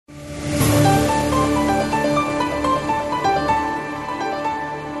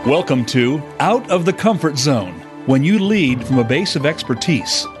Welcome to Out of the Comfort Zone. When you lead from a base of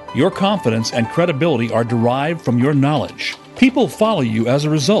expertise, your confidence and credibility are derived from your knowledge. People follow you as a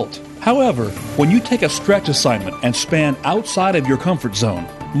result. However, when you take a stretch assignment and span outside of your comfort zone,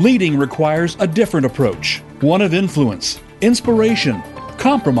 leading requires a different approach, one of influence, inspiration,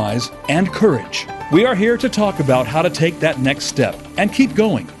 compromise, and courage. We are here to talk about how to take that next step and keep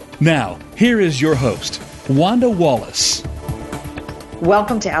going. Now, here is your host, Wanda Wallace.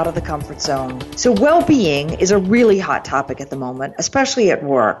 Welcome to Out of the Comfort Zone. So well-being is a really hot topic at the moment, especially at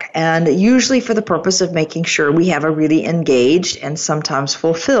work, and usually for the purpose of making sure we have a really engaged and sometimes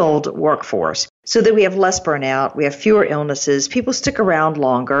fulfilled workforce so that we have less burnout, we have fewer illnesses, people stick around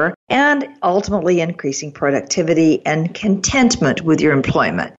longer, and ultimately increasing productivity and contentment with your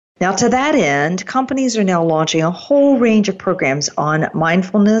employment. Now, to that end, companies are now launching a whole range of programs on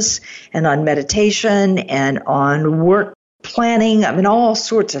mindfulness and on meditation and on work planning. I mean, all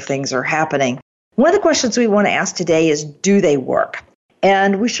sorts of things are happening. One of the questions we want to ask today is, do they work?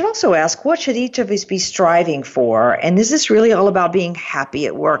 And we should also ask, what should each of us be striving for? And is this really all about being happy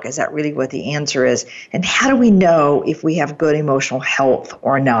at work? Is that really what the answer is? And how do we know if we have good emotional health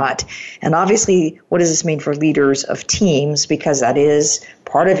or not? And obviously, what does this mean for leaders of teams? Because that is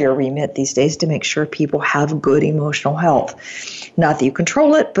part of your remit these days, to make sure people have good emotional health. Not that you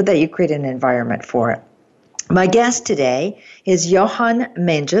control it, but that you create an environment for it. My guest today is Jochen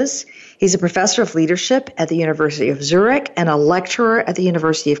Menges. He's a professor of leadership at the University of Zurich and a lecturer at the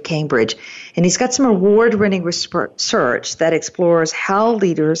University of Cambridge. And he's got some award-winning research that explores how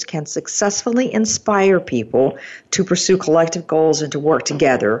leaders can successfully inspire people to pursue collective goals and to work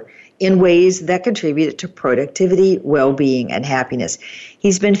together in ways that contribute to productivity, well-being, and happiness.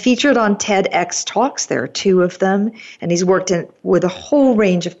 He's been featured on TEDx Talks. There are two of them. And he's worked with a whole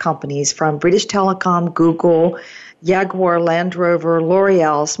range of companies from British Telecom, Google, Jaguar Land Rover,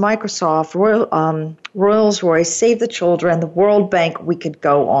 L'Oreal, Microsoft, Rolls-Royce, Save the Children, the World Bank. We could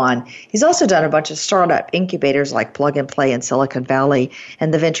go on. He's also done a bunch of startup incubators like Plug and Play in Silicon Valley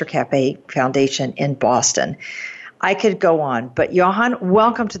and the Venture Cafe Foundation in Boston. I could go on, but Jochen,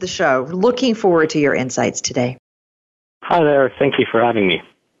 welcome to the show. Looking forward to your insights today. Hi there. Thank you for having me.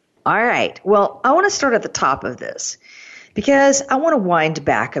 All right. Well, I want to start at the top of this because I want to wind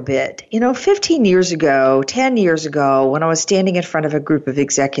back a bit. 15 years ago, 10 years ago, when I was standing in front of a group of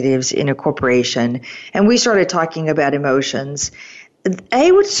executives in a corporation and we started talking about emotions,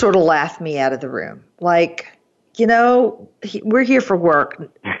 they would sort of laugh me out of the room. Like, we're here for work.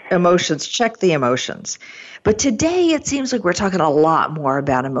 Emotions, check the emotions. But today it seems like we're talking a lot more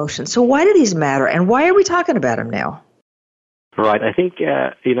about emotions. So why do these matter, and why are we talking about them now? Right. I think,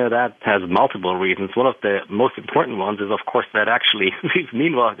 that has multiple reasons. One of the most important ones is, of course, that actually we've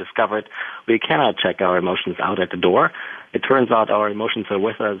meanwhile discovered we cannot check our emotions out at the door. It turns out our emotions are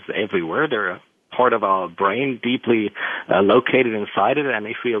with us everywhere. They're a part of our brain, deeply located inside it, and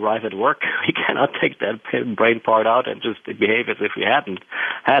if we arrive at work, we cannot take that brain part out and just behave as if we hadn't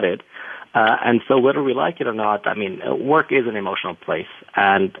had it. And so whether we like it or not, work is an emotional place.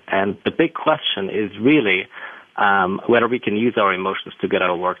 And the big question is really whether we can use our emotions to get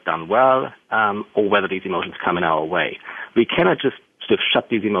our work done well, or whether these emotions come in our way. We cannot just sort of shut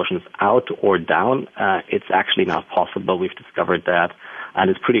these emotions out or down. It's actually not possible. We've discovered that. And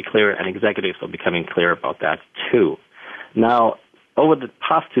it's pretty clear, and executives are becoming clear about that too. Now, over the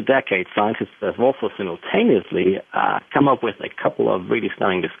past 2 decades, scientists have also simultaneously come up with a couple of really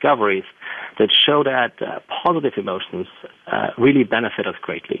stunning discoveries that show that positive emotions really benefit us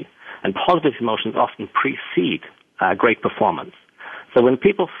greatly. And positive emotions often precede great performance. So when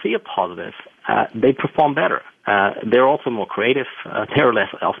people feel positive, they perform better. They're also more creative. They're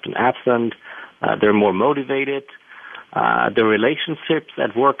less often absent. They're more motivated. Their relationships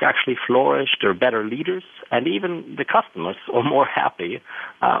at work actually flourish. They're better leaders. And even the customers are more happy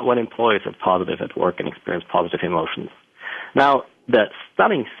when employees are positive at work and experience positive emotions. Now, the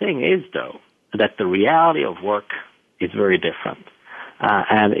stunning thing is, though, that the reality of work is very different.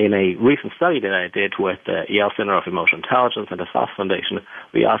 And in a recent study that I did with the Yale Center of Emotional Intelligence and the SAS Foundation,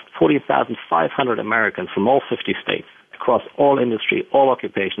 we asked 40,500 Americans from all 50 states, across all industry, all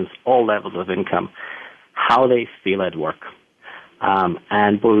occupations, all levels of income, how they feel at work.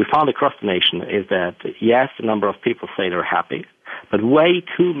 And what we found across the nation is that, yes, a number of people say they're happy, but way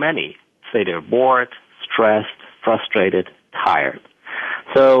too many say they're bored, stressed, frustrated, tired.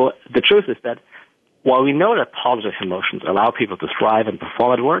 So the truth is that while we know that positive emotions allow people to thrive and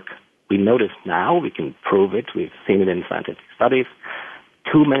perform at work, we notice now, we can prove it, we've seen it in scientific studies,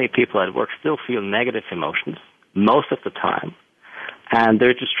 too many people at work still feel negative emotions most of the time. And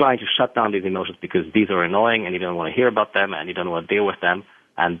they're just trying to shut down these emotions because these are annoying and you don't want to hear about them and you don't want to deal with them.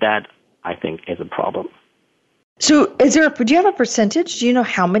 And that, I think, is a problem. So do you have a percentage? Do you know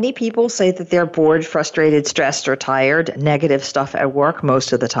how many people say that they're bored, frustrated, stressed, or tired, negative stuff at work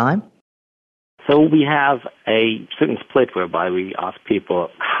most of the time? So we have a certain split whereby we ask people,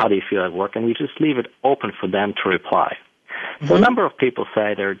 how do you feel at work? And we just leave it open for them to reply. Mm-hmm. So a number of people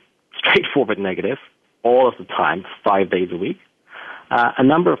say they're straightforward negative all of the time, 5 days a week. A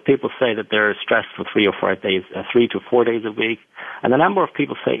number of people say that they're stressed for 3 or 4 days, 3 to 4 days a week. And a number of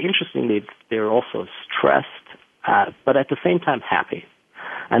people say, interestingly, they're also stressed, but at the same time happy.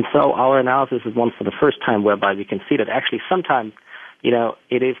 And so our analysis is one for the first time whereby we can see that actually sometimes,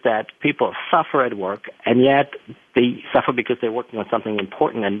 it is that people suffer at work, and yet they suffer because they're working on something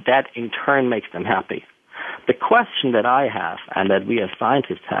important, and that in turn makes them happy. The question that I have, and that we as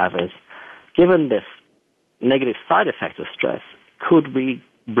scientists have, is, given this negative side effect of stress, could we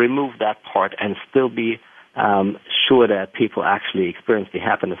remove that part and still be sure that people actually experience the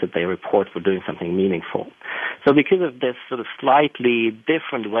happiness that they report for doing something meaningful? So because of this sort of slightly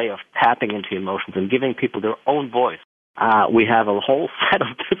different way of tapping into emotions and giving people their own voice, we have a whole set of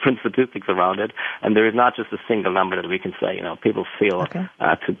different statistics around it, and there is not just a single number that we can say, people feel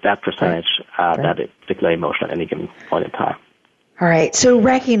to that percentage that is particularly emotional at any given point in time. All right, so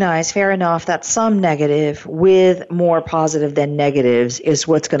recognize, fair enough, that some negative with more positive than negatives is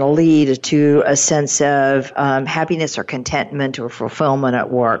what's going to lead to a sense of happiness or contentment or fulfillment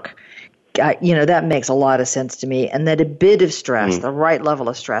at work. That makes a lot of sense to me. And that a bit of stress, the right level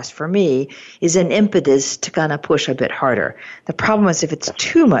of stress for me, is an impetus to kind of push a bit harder. The problem is if it's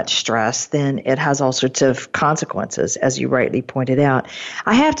too much stress, then it has all sorts of consequences, as you rightly pointed out.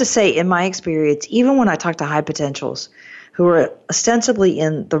 I have to say, in my experience, even when I talk to high potentials who are ostensibly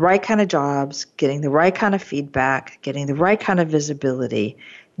in the right kind of jobs, getting the right kind of feedback, getting the right kind of visibility,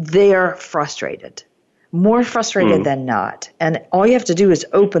 they're frustrated. More frustrated than not. And all you have to do is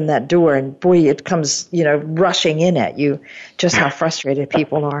open that door and boy, it comes, rushing in at you, just how frustrated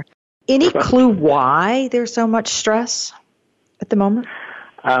people are. Any clue why there's so much stress at the moment?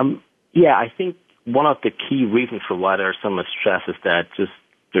 I think one of the key reasons for why there's so much stress is that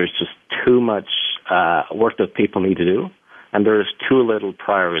there's just too much work that people need to do, and there's too little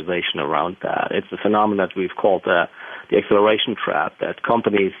prioritization around that. It's a phenomenon that we've called the acceleration trap, that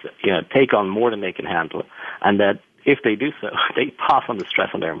companies take on more than they can handle, and that if they do so, they pass on the stress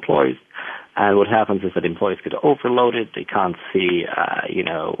on their employees. And what happens is that employees get overloaded. They can't see,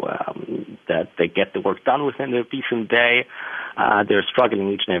 that they get the work done within a decent day. They're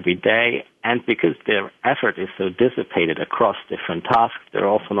struggling each and every day. And because their effort is so dissipated across different tasks, they're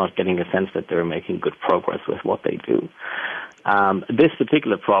also not getting a sense that they're making good progress with what they do. This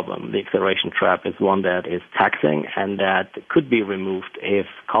particular problem, the acceleration trap, is one that is taxing and that could be removed if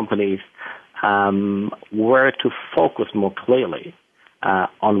companies were to focus more clearly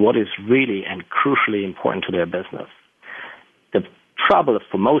on what is really and crucially important to their business. The trouble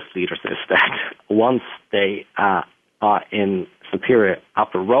for most leaders is that once they are in superior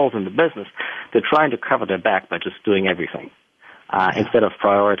upper roles in the business, they're trying to cover their back by just doing everything. Instead of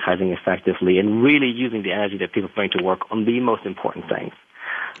prioritizing effectively and really using the energy that people bring to work on the most important things.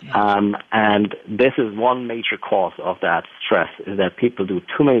 And this is one major cause of that stress, is that people do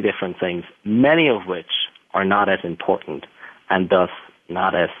too many different things, many of which are not as important and thus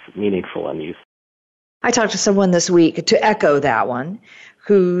not as meaningful and useful. I talked to someone this week to echo that one,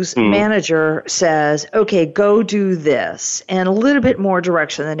 whose manager says, okay, go do this, and a little bit more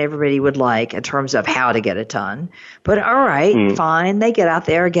direction than everybody would like in terms of how to get it done. But all right, fine, they get out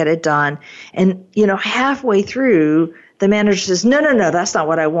there, get it done. And, halfway through, the manager says, no, that's not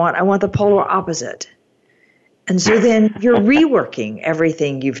what I want. I want the polar opposite. And so then you're reworking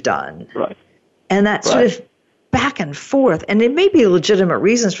everything you've done. Right. And that sort of back and forth, and it may be legitimate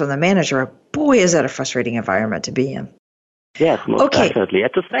reasons from the manager. Boy, is that a frustrating environment to be in. Yes, most definitely.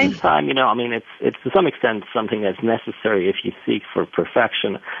 At the same time, it's to some extent something that's necessary if you seek for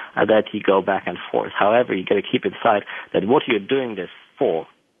perfection, that you go back and forth. However, you got to keep in sight that what you're doing this for,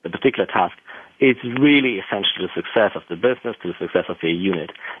 the particular task, is really essential to the success of the business, to the success of your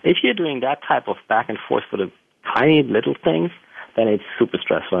unit. If you're doing that type of back and forth for the tiny little things, then it's super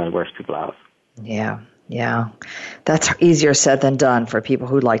stressful and wears people out. Yeah. That's easier said than done for people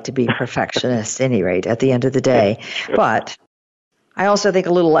who like to be perfectionists, at any rate, at the end of the day. But I also think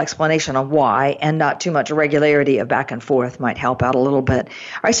a little explanation on why and not too much regularity of back and forth might help out a little bit.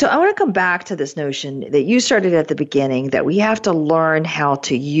 All right, so I want to come back to this notion that you started at the beginning, that we have to learn how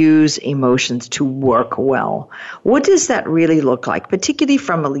to use emotions to work well. What does that really look like, particularly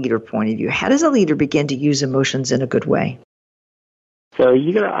from a leader point of view? How does a leader begin to use emotions in a good way? So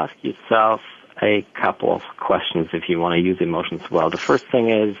you got to ask yourself, a couple of questions if you want to use emotions well. The first thing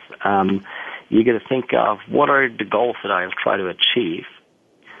is you got to think of what are the goals that I'll try to achieve,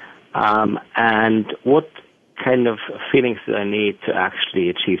 and what kind of feelings do I need to actually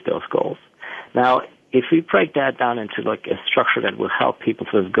achieve those goals. Now, if we break that down into like a structure that will help people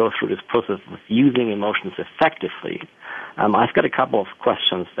sort of go through this process of using emotions effectively, I've got a couple of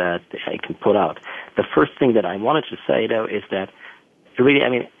questions that I can put out. The first thing that I wanted to say, though, is that really, I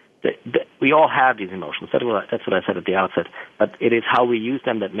mean, we all have these emotions. That's what I said at the outset. But it is how we use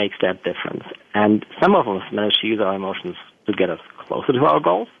them that makes that difference. And some of us manage to use our emotions to get us closer to our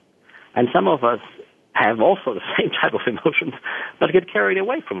goals, and some of us have also the same type of emotions, but get carried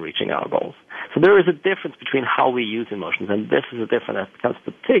away from reaching our goals. So there is a difference between how we use emotions, and this is a difference that becomes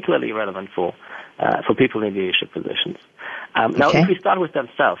particularly relevant for people in leadership positions. Now, if we start with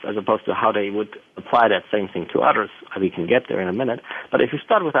themselves, as opposed to how they would apply that same thing to others, we can get there in a minute. But if we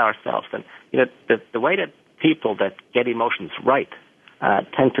start with ourselves, then the way that people that get emotions right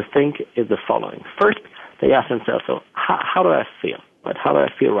tend to think is the following. First, they ask themselves, so how do I feel? Right? How do I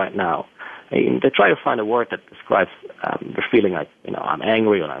feel right now? They try to find a word that describes the feeling like, I'm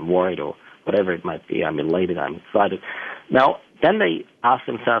angry or I'm worried or whatever it might be. I'm elated, I'm excited. Now, then they ask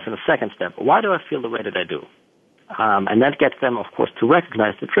themselves in the second step, why do I feel the way that I do? And that gets them, of course, to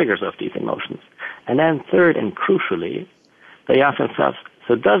recognize the triggers of these emotions. And then third and crucially, they ask themselves,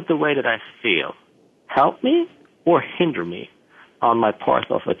 so does the way that I feel help me or hinder me on my path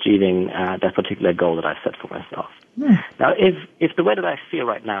of achieving that particular goal that I set for myself? Now, if the way that I feel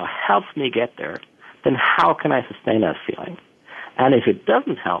right now helps me get there, then how can I sustain that feeling? And if it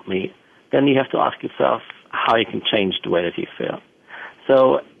doesn't help me, then you have to ask yourself how you can change the way that you feel.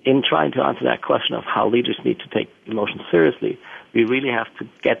 So in trying to answer that question of how leaders need to take emotions seriously, we really have to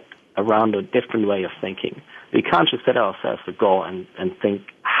get around a different way of thinking. We can't just set ourselves a goal and think,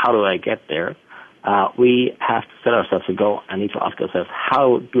 how do I get there? We have to set ourselves a goal and need to ask ourselves,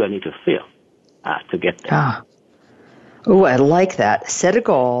 how do I need to feel to get there? Oh, I like that. Set a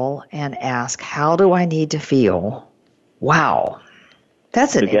goal and ask, how do I need to feel? Wow.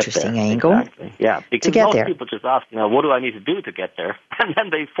 That's an interesting angle. Exactly. Yeah, because most people just ask, what do I need to do to get there? And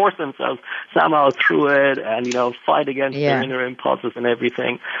then they force themselves somehow through it and, fight against their inner impulses and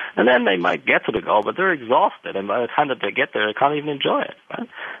everything. And then they might get to the goal, but they're exhausted. And by the time that they get there, they can't even enjoy it. Right?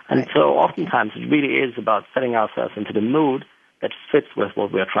 And so oftentimes it really is about setting ourselves into the mood that fits with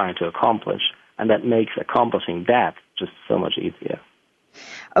what we're trying to accomplish. And that makes accomplishing that just so much easier.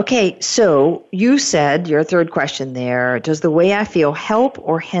 Okay, so you said, your third question there, does the way I feel help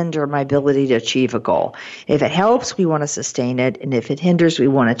or hinder my ability to achieve a goal? If it helps, we want to sustain it, and if it hinders, we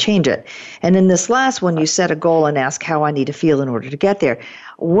want to change it. And in this last one, you set a goal and ask how I need to feel in order to get there.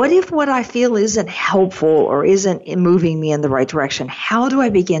 What if what I feel isn't helpful or isn't moving me in the right direction? How do I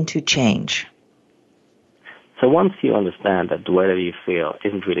begin to change? So once you understand that the way that you feel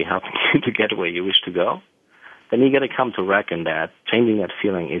isn't really helping you to get where you wish to go, then you got to come to reckon that changing that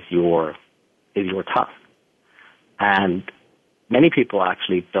feeling is your task. And many people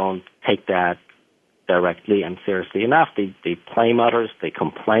actually don't take that directly and seriously enough. They blame others. They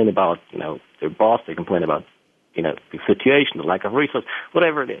complain about their boss. They complain about the situation, the lack of resources,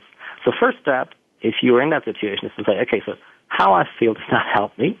 whatever it is. So first step, if you're in that situation, is to say, okay, so how I feel does not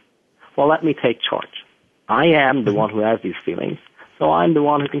help me. Well, let me take charge. I am the one who has these feelings, so I'm the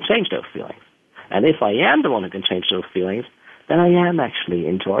one who can change those feelings. And if I am the one who can change those feelings, then I am actually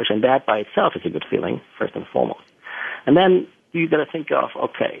in charge, and that by itself is a good feeling, first and foremost. And then you got to think of,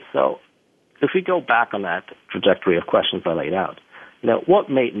 okay, so if we go back on that trajectory of questions I laid out, what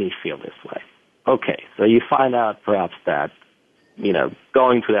made me feel this way? Okay, so you find out perhaps that,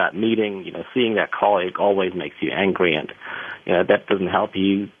 going to that meeting, seeing that colleague always makes you angry, and, that doesn't help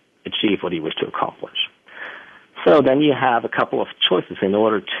you achieve what you wish to accomplish. So then you have a couple of choices in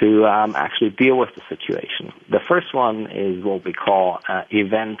order to actually deal with the situation. The first one is what we call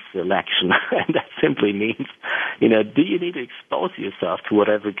event selection, and that simply means, do you need to expose yourself to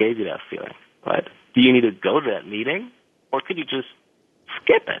whatever gave you that feeling, right? Do you need to go to that meeting, or could you just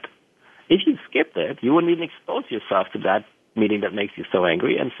skip it? If you skipped it, you wouldn't even expose yourself to that meeting that makes you so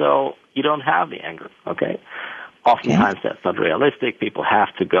angry, and so you don't have the anger, okay? Oftentimes that's not realistic. People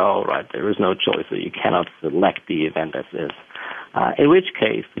have to go, right? There is no choice, so you cannot select the event as is. In which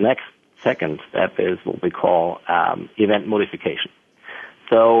case, the second step is what we call event modification.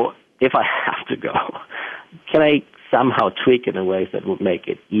 So if I have to go, can I somehow tweak it in ways that would make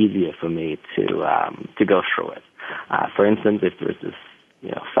it easier for me to go through it? For instance, if there's this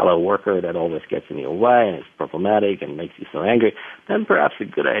fellow worker that always gets in your way and is problematic and makes you so angry, then perhaps a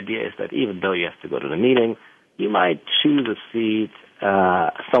good idea is that even though you have to go to the meeting, you might choose a seat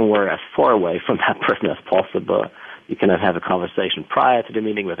somewhere as far away from that person as possible. You kind of have a conversation prior to the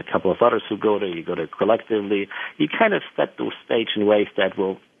meeting with a couple of others who go there. You go there collectively. You kind of set the stage in ways that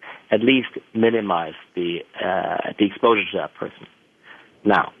will at least minimize the exposure to that person.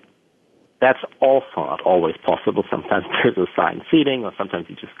 Now, that's also not always possible. Sometimes there's assigned seating, or sometimes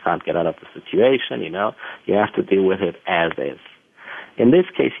you just can't get out of the situation, You have to deal with it as is. In this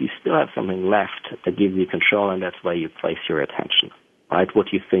case, you still have something left that gives you control, and that's where you place your attention, right?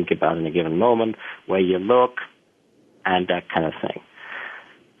 What you think about in a given moment, where you look, and that kind of thing.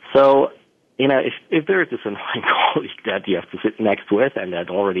 So, if there is this annoying colleague that you have to sit next with and that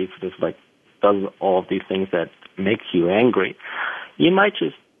already just does all of these things that make you angry, you might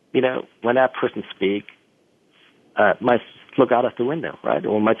just, when that person speaks, might look out of the window, right?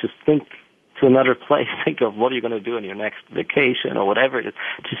 Or might just think to another place, think of what are you going to do on your next vacation or whatever it is.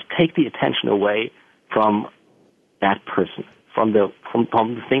 Just take the attention away from that person, from the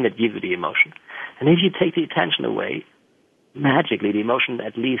thing that gives you the emotion. And if you take the attention away, magically the emotion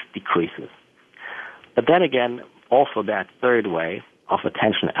at least decreases. But then again, also that third way of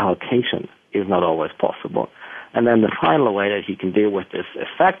attention allocation is not always possible. And then the final way that you can deal with this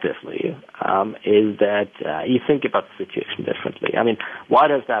effectively is that you think about the situation differently. I mean, why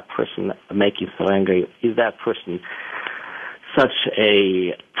does that person make you so angry? Is that person such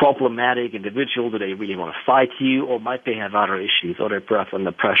a problematic individual? Do they really want to fight you? Or might they have other issues? Or they're perhaps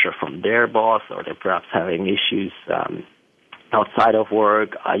under pressure from their boss? Or they're perhaps having issues outside of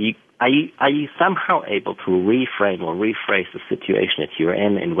work? Are you somehow able to reframe or rephrase the situation that you're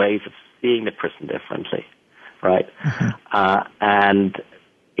in ways of seeing the person differently? Right? Mm-hmm. And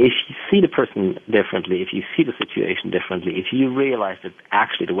if you see the person differently, if you see the situation differently, if you realize that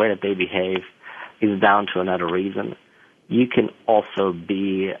actually the way that they behave is down to another reason, you can also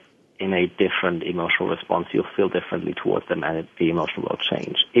be in a different emotional response. You'll feel differently towards them, and the emotion will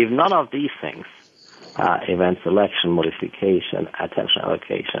change. If none of these things, event selection, modification, attention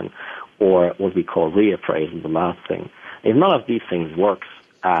allocation, or what we call reappraisal, the last thing, if none of these things works,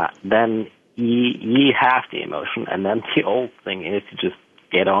 then you have the emotion, and then the old thing is to just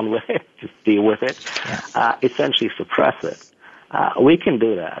get on with it, just deal with it, essentially suppress it. We can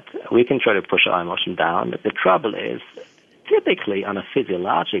do that. We can try to push our emotion down, but the trouble is, typically on a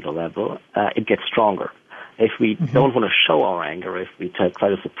physiological level, it gets stronger. If we don't want to show our anger, if we try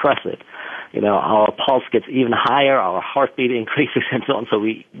to suppress it, our pulse gets even higher, our heartbeat increases, and so on, so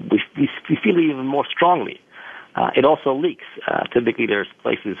we feel it even more strongly. It also leaks. Typically, there's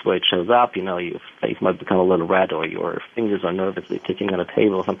places where it shows up. Your face might become a little red, or your fingers are nervously ticking on a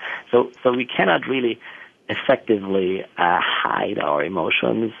table or something. So we cannot really effectively hide our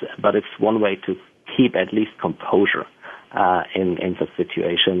emotions, but it's one way to keep at least composure in such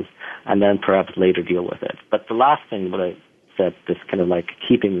situations, and then perhaps later deal with it. But the last thing, what I said, this kind of like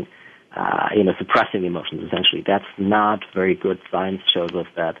keeping, suppressing emotions, essentially, that's not very good. Science shows us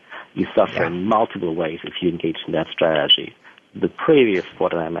that you suffer in multiple ways if you engage in that strategy. The previous four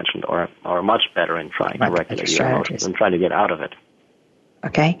that I mentioned are much better in trying to regulate your emotions and trying to get out of it.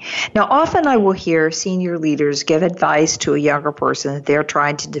 Okay. Now, often I will hear senior leaders give advice to a younger person that they're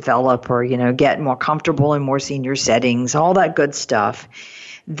trying to develop or, get more comfortable in more senior settings, all that good stuff.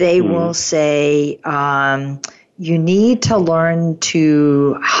 They will say, you need to learn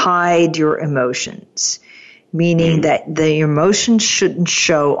to hide your emotions, meaning that the emotions shouldn't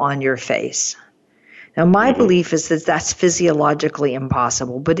show on your face. Now, my belief is that that's physiologically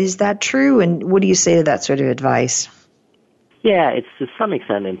impossible, but is that true? And what do you say to that sort of advice? Yeah, it's to some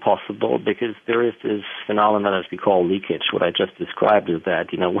extent impossible because there is this phenomenon that we call leakage. What I just described is that,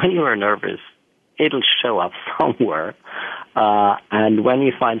 when you are nervous, it'll show up somewhere. And when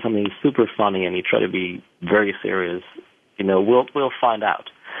you find something super funny and you try to be very serious, we'll find out.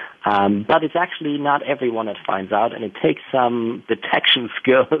 But it's actually not everyone that finds out, and it takes some detection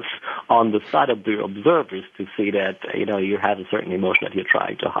skills on the side of the observers to see that, you have a certain emotion that you're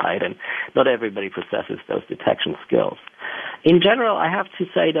trying to hide, and not everybody possesses those detection skills. In general, I have to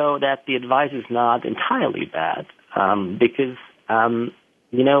say, though, that the advice is not entirely bad, because,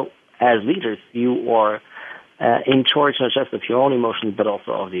 as leaders, you are in charge not just of your own emotions, but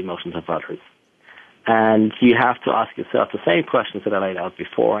also of the emotions of others. And you have to ask yourself the same questions that I laid out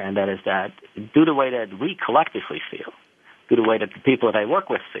before, and that is that, do the way that we collectively feel, do the way that the people that I work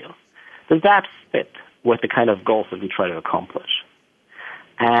with feel, does that fit with the kind of goals that we try to accomplish?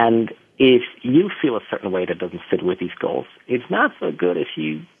 And if you feel a certain way that doesn't fit with these goals, it's not so good if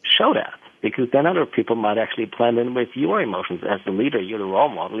you show that, because then other people might actually blend in with your emotions. As the leader, you're the role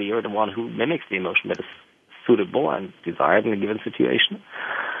model, you're the one who mimics the emotion that is suitable and desired in a given situation.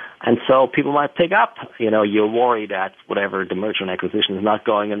 And so people might pick up, you're worried that whatever the merger and acquisition is not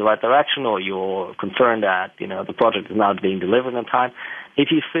going in the right direction, or you're concerned that, the project is not being delivered on time.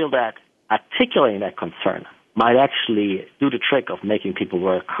 If you feel that articulating that concern might actually do the trick of making people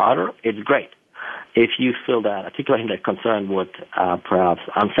work harder, it's great. If you feel that articulating that concern would perhaps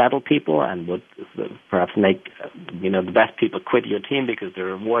unsettle people and would perhaps make, the best people quit your team because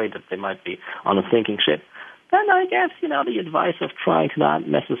they're worried that they might be on a sinking ship, then I guess, the advice of trying to not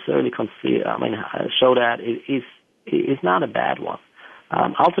necessarily show that is not a bad one.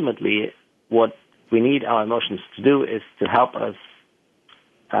 Ultimately, what we need our emotions to do is to help us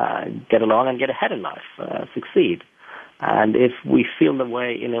get along and get ahead in life, succeed. And if we feel the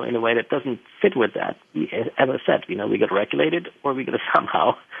way, in a way that doesn't fit with that, as I said, we got to regulate it, or we got to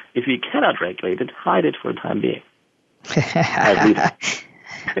somehow, if we cannot regulate it, hide it for the time being.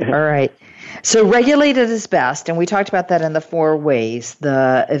 All right. So regulated is best, and we talked about that in the 4 ways: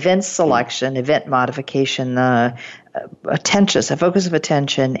 the event selection, event modification, the attention, a focus of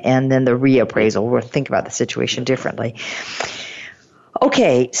attention, and then the reappraisal. We'll think about the situation differently.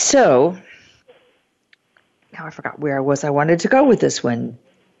 Okay, so now I forgot where I was. I wanted to go with this one.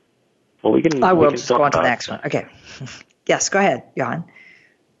 Well, I will just go on to the next one. Okay. Yes, go ahead, Jochen.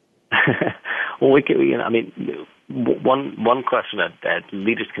 Well, one question that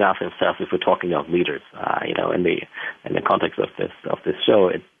leaders can ask themselves if we're talking about leaders, in the context of this show,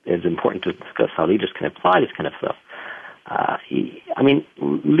 it is important to discuss how leaders can apply this kind of stuff.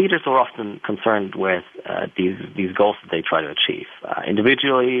 Leaders are often concerned with these goals that they try to achieve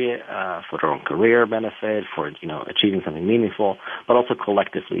individually, for their own career benefit, for achieving something meaningful, but also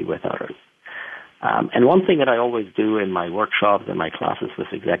collectively with others. And one thing that I always do in my workshops and my classes with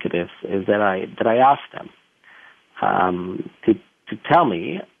executives is that I ask them to tell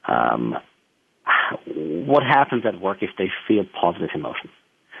me what happens at work if they feel positive emotions.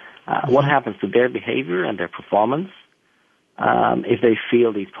 What happens to their behavior and their performance if they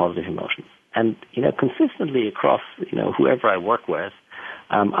feel these positive emotions. And, consistently across, whoever I work with,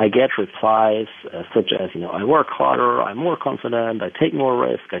 I get replies such as, I work harder, I'm more confident, I take more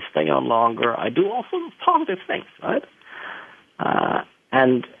risk, I stay on longer, I do all sorts of positive things, right?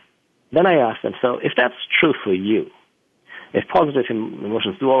 And then I ask them, so if that's true for you, if positive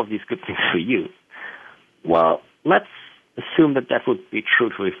emotions do all of these good things for you, well, let's assume that would be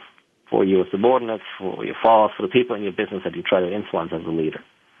true for your subordinates, for your boss, for the people in your business that you try to influence as a leader.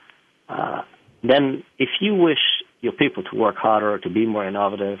 Then if you wish your people to work harder, to be more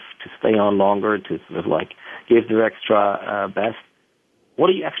innovative, to stay on longer, to sort of give their extra best, what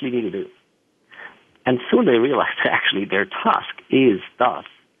do you actually need to do? And soon they realize that actually their task is thus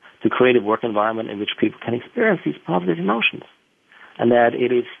to create a work environment in which people can experience these positive emotions. And that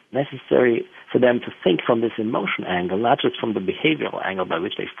it is necessary for them to think from this emotion angle, not just from the behavioral angle by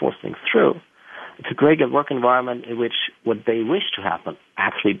which they force things through, to create a work environment in which what they wish to happen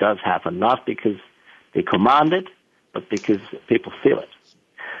actually does happen, not because they command it, but because people feel it.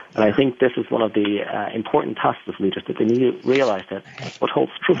 And I think this is one of the important tasks of leaders, that they need to realize that what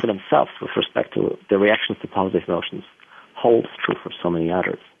holds true for themselves with respect to their reactions to positive emotions holds true for so many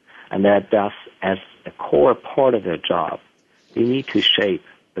others. And that thus, as a core part of their job, they need to shape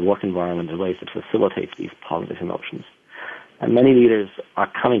the work environment in ways that facilitates these positive emotions. And many leaders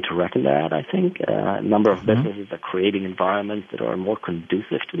are coming to reckon that, I think. A number of businesses are creating environments that are more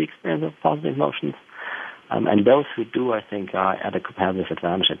conducive to the experience of positive emotions. And those who do, I think, are at a competitive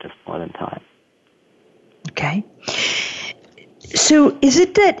advantage at this point in time. Okay. So is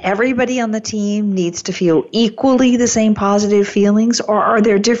it that everybody on the team needs to feel equally the same positive feelings, or are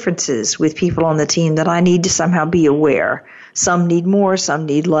there differences with people on the team that I need to somehow be aware? Some need more, some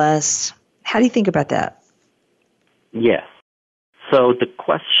need less. How do you think about that? Yes. So the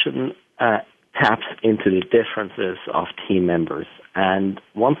question taps into the differences of team members. And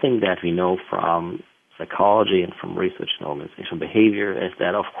one thing that we know from psychology and from research in organizational behavior is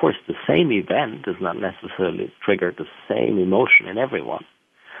that, of course, the same event does not necessarily trigger the same emotion in everyone.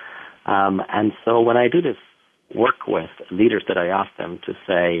 And so when I do this work with leaders that I ask them to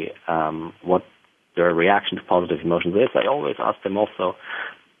say what their reaction to positive emotions is, I always ask them also,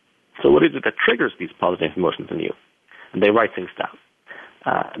 so what is it that triggers these positive emotions in you? And they write things down.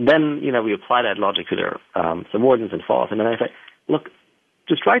 Then, we apply that logic to their subordinates and follow-ups. And then I say, look,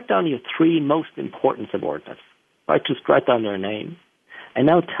 just write down your 3 most important subordinates. Right? Just write down their name. And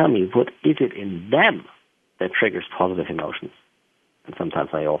now tell me, what is it in them that triggers positive emotions? And sometimes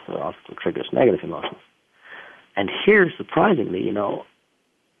I also ask what triggers negative emotions. And here, surprisingly,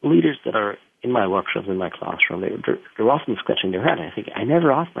 leaders that are in my workshops, in my classroom, they're often scratching their head. I think, I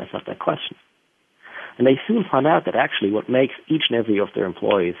never asked myself that question. And they soon find out that actually what makes each and every of their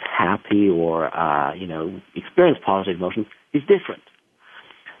employees happy or, experience positive emotions is different.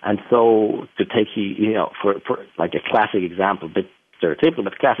 And so to take, for like a classic example, a bit stereotypical,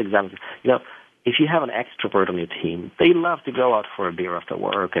 but classic example, if you have an extrovert on your team, they love to go out for a beer after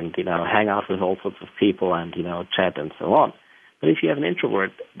work and, hang out with all sorts of people and, chat and so on. But if you have an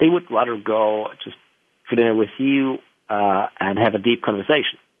introvert, they would rather go just for dinner with you and have a deep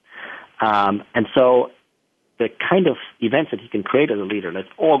conversation. And so the kind of events that you can create as a leader, let's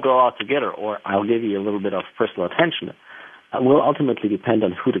all go out together, or I'll give you a little bit of personal attention, will ultimately depend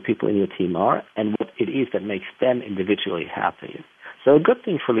on who the people in your team are and what it is that makes them individually happy. So a good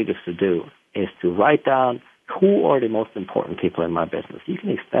thing for leaders to do is to write down who are the most important people in my business. You can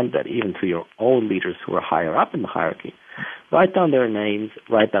extend that even to your own leaders who are higher up in the hierarchy. Write down their names,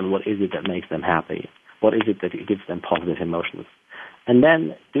 write down what is it that makes them happy, what is it that gives them positive emotions, and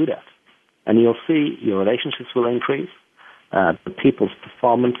then do that. And you'll see your relationships will increase, the people's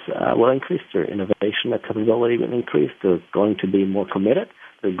performance will increase, their innovation, their capability will increase, they're going to be more committed,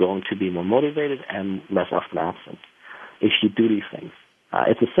 they're going to be more motivated and less often absent if you do these things.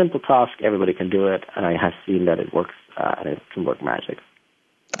 It's a simple task, everybody can do it, and I have seen that it works, and it can work magic.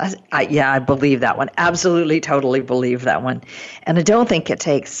 I believe that one. Absolutely, totally believe that one. And I don't think it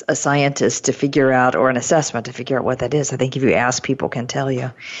takes a scientist to figure out, or an assessment to figure out what that is. I think if you ask, people can tell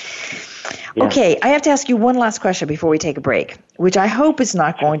you. Yeah. Okay, I have to ask you one last question before we take a break, which I hope is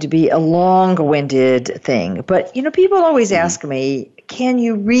not going to be a long-winded thing. But, people always ask me, can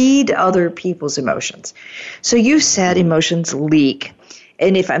you read other people's emotions? So you said emotions leak.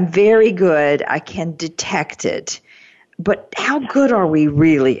 And if I'm very good, I can detect it. But how good are we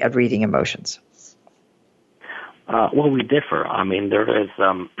really at reading emotions? Well, we differ. I mean, there is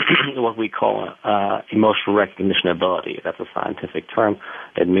what we call emotional recognition ability. That's a scientific term.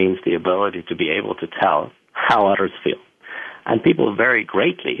 It means the ability to be able to tell how others feel. And people vary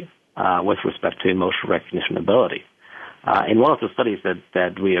greatly with respect to emotional recognition ability. In one of the studies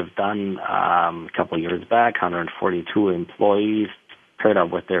that we have done a couple of years back, 142 employees paired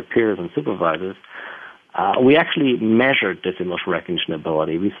up with their peers and supervisors, we actually measured this emotional recognition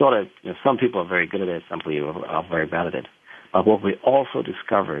ability. We saw that some people are very good at it, some people are very bad at it. But what we also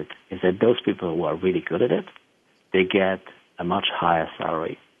discovered is that those people who are really good at it, they get a much higher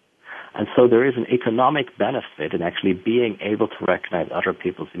salary. And so there is an economic benefit in actually being able to recognize other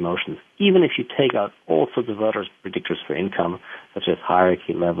people's emotions, even if you take out all sorts of other predictors for income, such as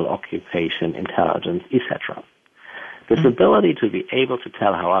hierarchy level, occupation, intelligence, etc. This ability to be able to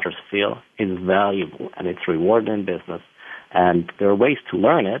tell how others feel is valuable, and it's rewarding in business. And there are ways to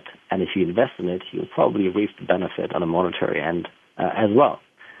learn it, and if you invest in it, you'll probably reap the benefit on a monetary end as well.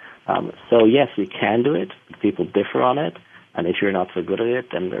 So yes, we can do it. People differ on it. And if you're not so good at it,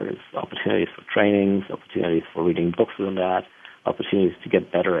 then there's opportunities for trainings, opportunities for reading books on that, opportunities to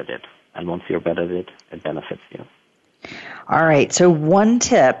get better at it. And once you're better at it, it benefits you. All right. So one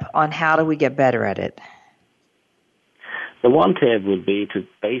tip on how do we get better at it? The one tip would be to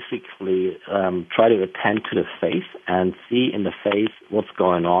basically try to attend to the face and see in the face what's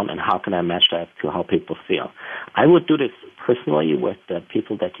going on and how can I match that to how people feel. I would do this personally with the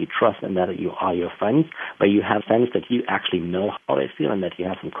people that you trust and that you are your friends, but you have friends that you actually know how they feel and that you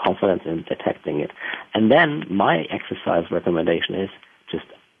have some confidence in detecting it. And then my exercise recommendation is just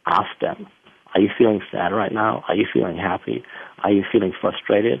ask them, are you feeling sad right now? Are you feeling happy? Are you feeling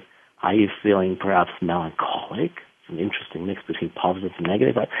frustrated? Are you feeling perhaps melancholic? An interesting mix between positive and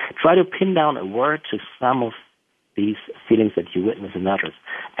negative. But try to pin down a word to some of these feelings that you witness in others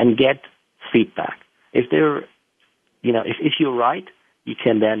and get feedback. If they're, if you're right, you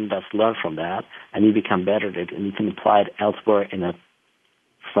can then just learn from that and you become better at it and you can apply it elsewhere in a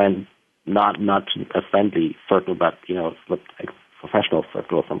not a friendly circle, but, a professional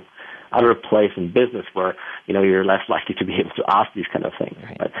circle or some other place in business where, you're less likely to be able to ask these kind of things.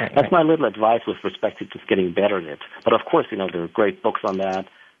 Right, that's my little advice with respect to just getting better at it. But of course, there are great books on that.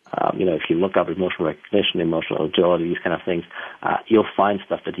 If you look up emotional recognition, emotional agility, these kind of things, you'll find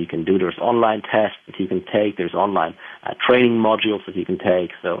stuff that you can do. There's online tests that you can take. There's online training modules that you can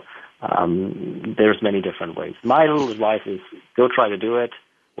take. So there's many different ways. My little advice is go try to do it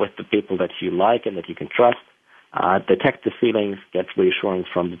with the people that you like and that you can trust. Detect the feelings, get reassurance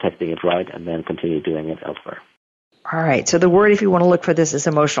from detecting it right, and then continue doing it elsewhere. All right. So the word, if you want to look for this, is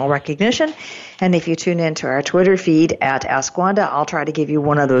emotional recognition. And if you tune into our Twitter feed at Ask Wanda, I'll try to give you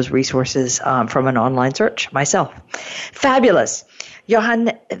one of those resources from an online search myself. Fabulous.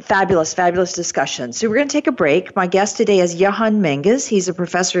 Jochen, fabulous discussion. So we're going to take a break. My guest today is Jochen Menges. He's a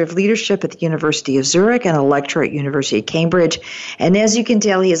professor of leadership at the University of Zurich and a lecturer at University of Cambridge. And as you can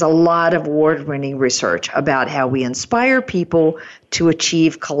tell, he has a lot of award-winning research about how we inspire people to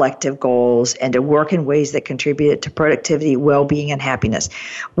achieve collective goals and to work in ways that contribute to productivity, well-being, and happiness.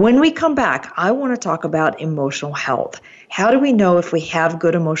 When we come back, I want to talk about emotional health. How do we know if we have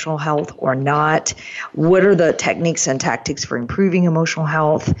good emotional health or not? What are the techniques and tactics for improving emotional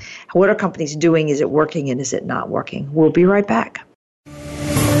health? What are companies doing? Is it working and is it not working? We'll be right back.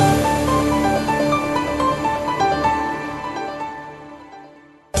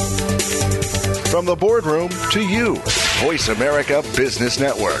 From the boardroom to you, Voice America Business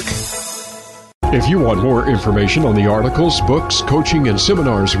Network. If you want more information on the articles, books, coaching, and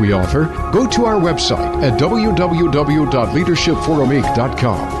seminars we offer, go to our website at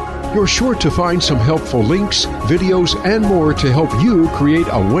www.leadershipforuminc.com. You're sure to find some helpful links, videos, and more to help you create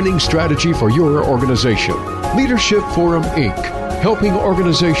a winning strategy for your organization. Leadership Forum, Inc., helping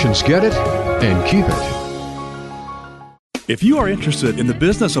organizations get it and keep it. If you are interested in the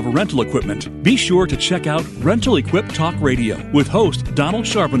business of rental equipment, be sure to check out Rental Equip Talk Radio with host Donald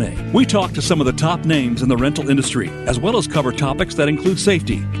Charbonnet. We talk to some of the top names in the rental industry, as well as cover topics that include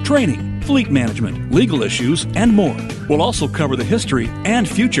safety, training, fleet management, legal issues, and more. We'll also cover the history and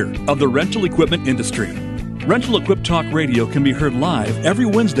future of the rental equipment industry. Rental Equip Talk Radio can be heard live every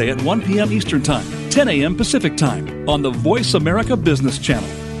Wednesday at 1 p.m. Eastern Time, 10 a.m. Pacific Time on the Voice America Business Channel.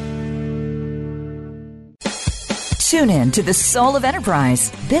 Tune in to The Soul of Enterprise,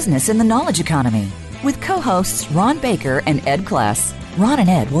 Business in the Knowledge Economy, with co-hosts Ron Baker and Ed Kless. Ron and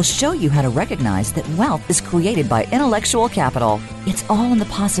Ed will show you how to recognize that wealth is created by intellectual capital. It's all in the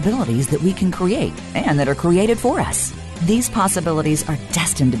possibilities that we can create and that are created for us. These possibilities are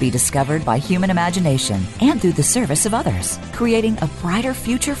destined to be discovered by human imagination and through the service of others, creating a brighter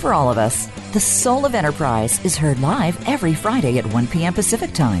future for all of us. The Soul of Enterprise is heard live every Friday at 1 p.m.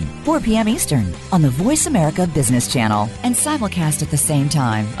 Pacific Time, 4 p.m. Eastern, on the Voice America Business Channel, and simulcast at the same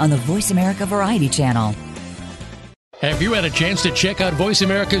time on the Voice America Variety Channel. Have you had a chance to check out Voice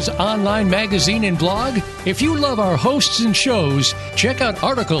America's online magazine and blog? If you love our hosts and shows, check out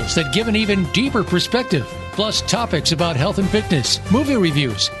articles that give an even deeper perspective, plus topics about health and fitness, movie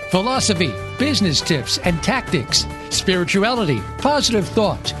reviews, philosophy, business tips and tactics, spirituality, positive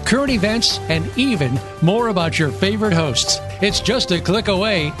thought, current events, and even more about your favorite hosts. It's just a click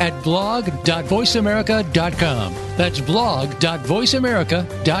away at blog.voiceamerica.com. That's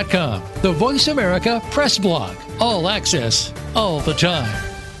blog.voiceamerica.com. The Voice America Press Blog. All access, all the time.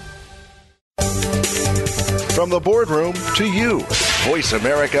 From the boardroom to you, Voice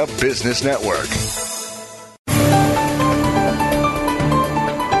America Business Network.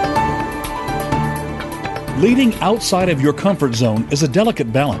 Leading outside of your comfort zone is a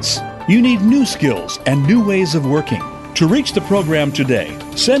delicate balance. You need new skills and new ways of working. To reach the program today,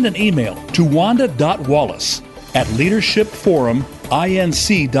 send an email to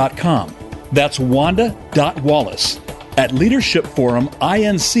wanda.wallace@leadershipforuminc.com. That's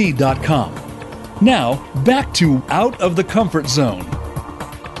wanda.wallace@leadershipforuminc.com. Now, back to Out of the Comfort Zone.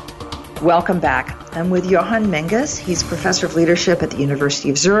 Welcome back. I'm with Jochen Menges. He's professor of leadership at the University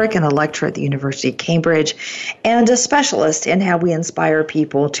of Zurich and a lecturer at the University of Cambridge, and a specialist in how we inspire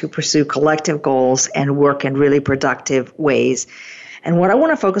people to pursue collective goals and work in really productive ways. And what I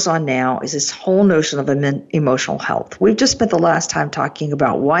want to focus on now is this whole notion of emotional health. We've just spent the last time talking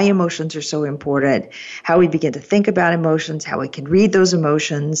about why emotions are so important, how we begin to think about emotions, how we can read those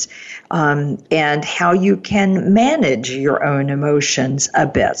emotions, and how you can manage your own emotions a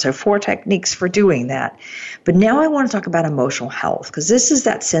bit. So 4 techniques for doing that. But now I want to talk about emotional health, because this is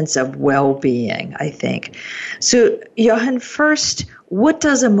that sense of well-being, I think. So, Jochen, first, what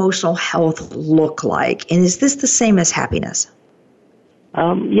does emotional health look like? And is this the same as happiness?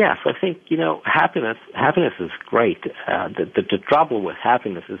 Yes, I think, happiness is great. The trouble with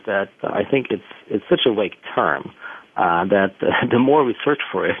happiness is that I think it's such a vague term that the more we search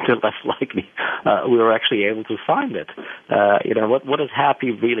for it, the less likely we are actually able to find it. What does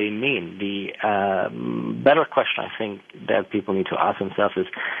happy really mean? The better question I think that people need to ask themselves is,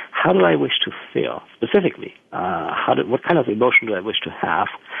 how do I wish to feel specifically? What kind of emotion do I wish to have?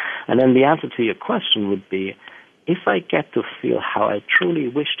 And then the answer to your question would be, if I get to feel how I truly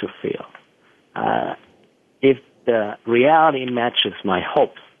wish to feel, if the reality matches my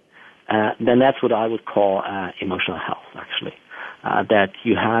hopes, then that's what I would call emotional health, actually. That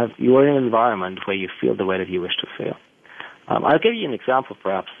you're in an environment where you feel the way that you wish to feel. I'll give you an example,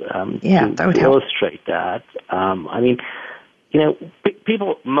 perhaps, to illustrate that.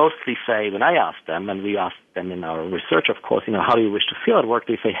 people mostly say, when I ask them, and we ask them in our research, of course, how do you wish to feel at work?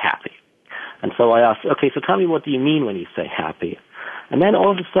 They say happy. And so I ask, okay, so tell me, what do you mean when you say happy? And then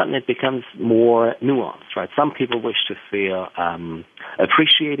all of a sudden it becomes more nuanced, right? Some people wish to feel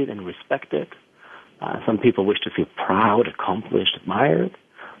appreciated and respected. Some people wish to feel proud, accomplished, admired.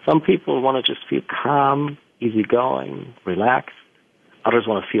 Some people want to just feel calm, easygoing, relaxed. Others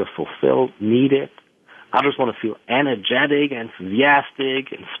want to feel fulfilled, needed. Others want to feel energetic,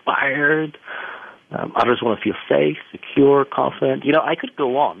 enthusiastic, inspired. Others want to feel safe, secure, confident. I could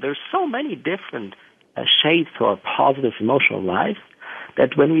go on. There's so many different shades to our positive emotional life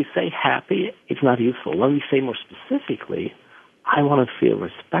that when we say happy, it's not useful. When we say more specifically, I want to feel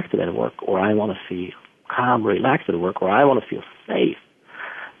respected at work, or I want to feel calm, relaxed at work, or I want to feel safe,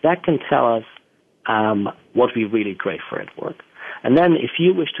 that can tell us what we really crave for at work. And then if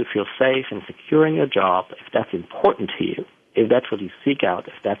you wish to feel safe and secure in your job, if that's important to you, if that's what you seek out,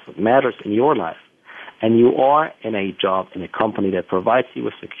 if that's what matters in your life, and you are in a job, in a company that provides you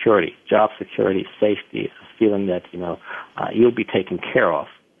with security, job security, safety, a feeling that, you'll be taken care of,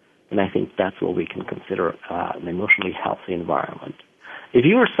 then I think that's what we can consider an emotionally healthy environment. If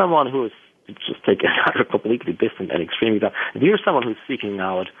you are someone who is, just take another completely different and extreme example, if you're someone who's seeking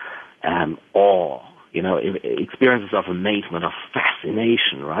out awe, experiences of amazement, of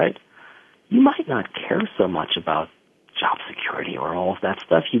fascination, right? You might not care so much about job security or all of that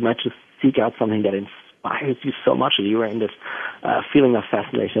stuff. You might just seek out something that inspires you so much that you are in this feeling of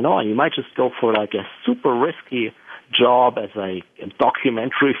fascination and awe. You might just go for like a super risky job as a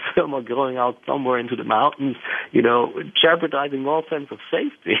documentary film or going out somewhere into the mountains, jeopardizing all sense of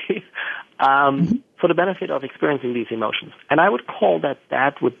safety for the benefit of experiencing these emotions. And I would call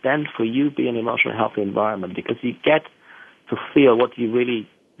that would then for you be an emotionally healthy environment, because you get to feel what you really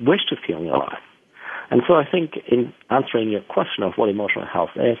wish to feel in your life. And so I think in answering your question of what emotional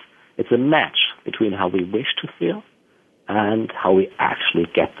health is, it's a match between how we wish to feel and how we actually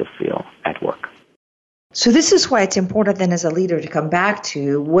get to feel at work. So this is why it's important then as a leader to come back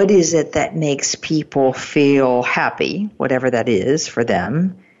to what is it that makes people feel happy, whatever that is for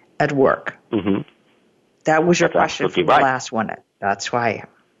them, at work. Mm-hmm. That was your That's question from the last one. That's why.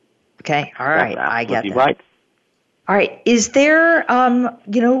 Okay. All right. I get that. Right. All right. Is there,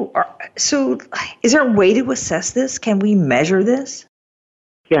 so is there a way to assess this? Can we measure this?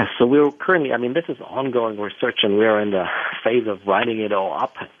 Yes, so we're currently, this is ongoing research, and we're in the phase of writing it all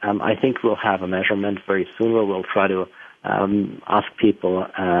up. I think we'll have a measurement very soon where we'll try to ask people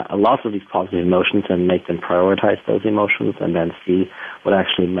a lot of these positive emotions and make them prioritize those emotions and then see what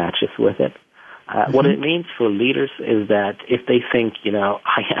actually matches with it. What it means for leaders is that if they think,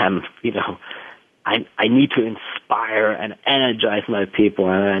 I need to inspire and energize my people,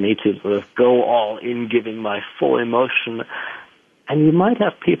 and I need to sort of go all in giving my full emotion. And you might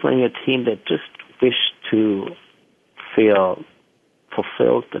have people in your team that just wish to feel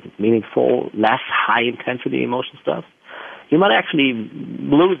fulfilled and meaningful, less high-intensity emotion stuff. You might actually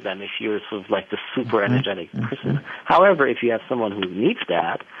lose them if you're sort of like the super energetic person. However, if you have someone who needs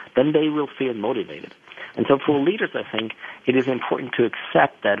that, then they will feel motivated. And so for leaders, I think it is important to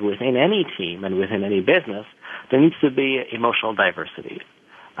accept that within any team and within any business, there needs to be emotional diversity.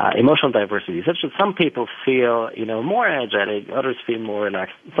 Emotional diversity, such that some people feel, more energetic, others feel more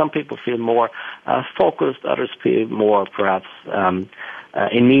relaxed. Some people feel more focused, others feel more, perhaps,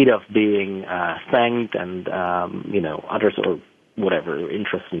 in need of being thanked, and others or whatever,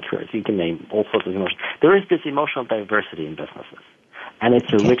 interest and curiosity. You can name all sorts of emotions. There is this emotional diversity in businesses, and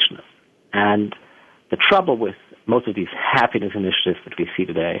it's a richness. And the trouble with most of these happiness initiatives that we see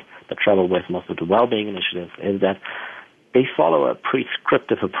today, the trouble with most of the well-being initiatives, is that they follow a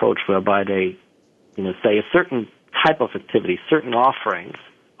prescriptive approach whereby they, say a certain type of activity, certain offerings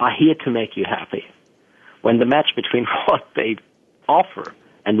are here to make you happy, when the match between what they offer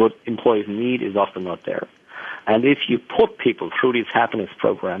and what employees need is often not there. And if you put people through these happiness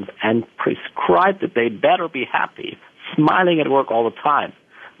programs and prescribe that they better be happy, smiling at work all the time,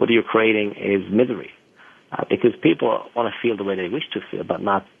 what you're creating is misery. Because people want to feel the way they wish to feel, but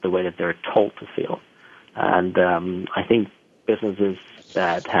not the way that they're told to feel. And I think businesses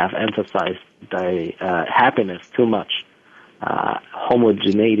that have emphasized happiness too much,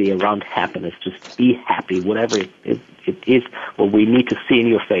 homogeneity around happiness, just be happy, whatever it is what we need to see in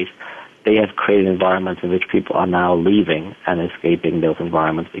your face, they have created environments in which people are now leaving and escaping those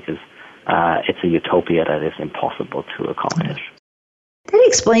environments because it's a utopia that is impossible to accomplish. That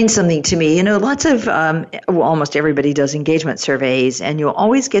explain something to me. Lots of, almost everybody does engagement surveys, and you'll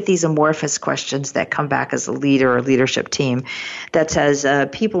always get these amorphous questions that come back as a leader or leadership team that says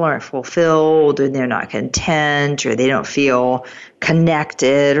people aren't fulfilled, or they're not content, or they don't feel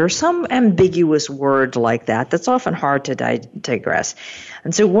connected, or some ambiguous word like that. That's often hard to digress.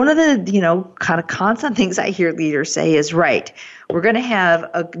 And so one of the, kind of constant things I hear leaders say is, right, we're going to have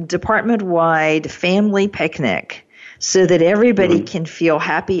a department-wide family picnic so that everybody can feel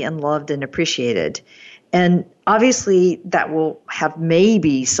happy and loved and appreciated. And obviously that will have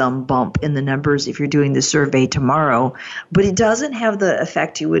maybe some bump in the numbers if you're doing the survey tomorrow, but it doesn't have the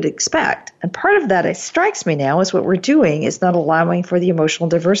effect you would expect. And part of that, it strikes me now, is what we're doing is not allowing for the emotional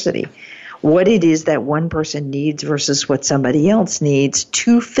diversity. What it is that one person needs versus what somebody else needs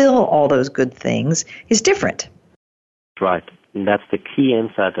to fill all those good things is different. Right. And that's the key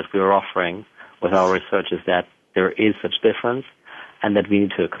insight that we're offering with our research, is that there is such difference, and that we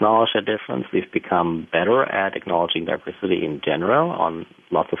need to acknowledge that difference. We've become better at acknowledging diversity in general on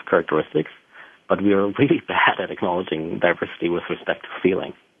lots of characteristics, but we are really bad at acknowledging diversity with respect to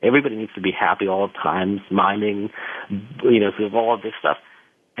feeling. Everybody needs to be happy all the time, smiling, sort of all of this stuff.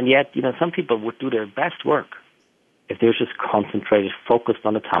 And yet, some people would do their best work if they're just concentrated, focused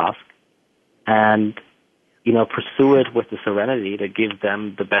on the task, and pursue it with the serenity that gives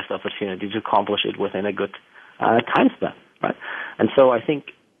them the best opportunity to accomplish it within a good time span, right? And so I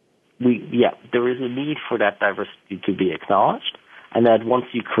think there is a need for that diversity to be acknowledged, and that once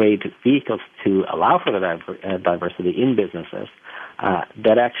you create vehicles to allow for the diversity in businesses,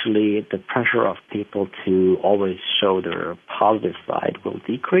 that actually the pressure of people to always show their positive side will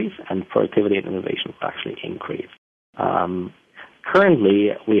decrease, and productivity and innovation will actually increase.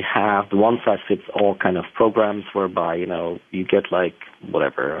 Currently, we have the one-size-fits-all kind of programs whereby, you get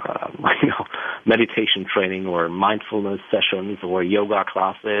meditation training or mindfulness sessions or yoga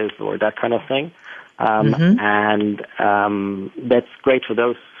classes or that kind of thing. And that's great for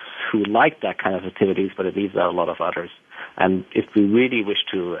those who like that kind of activities, but it leaves out a lot of others. And if we really wish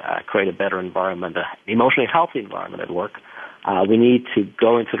to create a better environment, an emotionally healthy environment at work, we need to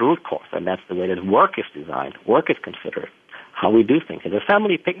go into the root cause, and that's the way that work is designed, work is considered, how we do things. And the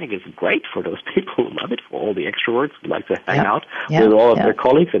family picnic is great for those people who love it, for all the extroverts who like to hang out with all of their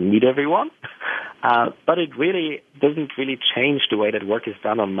colleagues and meet everyone. But it really doesn't really change the way that work is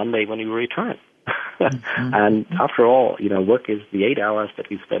done on Monday when you return. And after all, work is the 8 hours that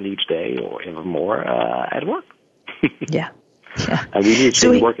we spend each day or even more at work. And we need to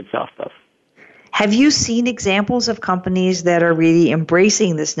see the work itself does. Have you seen examples of companies that are really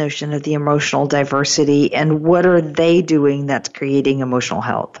embracing this notion of the emotional diversity, and what are they doing that's creating emotional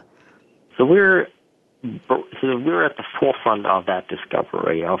health? So we're at the forefront of that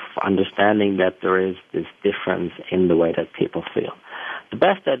discovery, of understanding that there is this difference in the way that people feel. The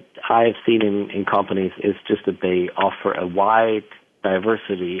best that I've seen in companies is just that they offer a wide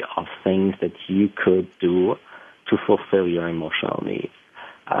diversity of things that you could do to fulfill your emotional needs.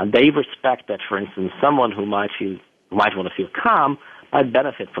 They respect that, for instance, someone who might want to feel calm might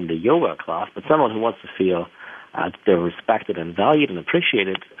benefit from the yoga class, but someone who wants to feel they're respected and valued and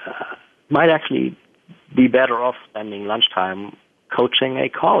appreciated might actually be better off spending lunchtime coaching a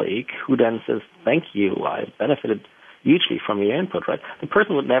colleague who then says, "Thank you, I benefited hugely from your input." Right? The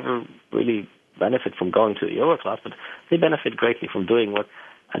person would never really benefit from going to a yoga class, but they benefit greatly from doing what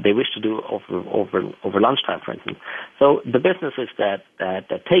they wish to do over lunchtime, for instance. So the businesses that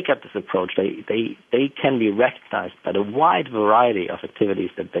take up this approach, they can be recognized by the wide variety of activities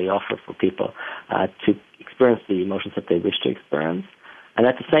that they offer for people to experience the emotions that they wish to experience. And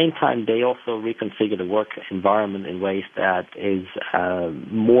at the same time, they also reconfigure the work environment in ways that is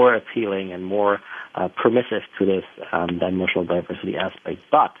more appealing and more permissive to this emotional diversity aspect.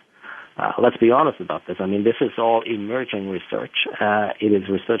 But let's be honest about this. I mean, this is all emerging research. It is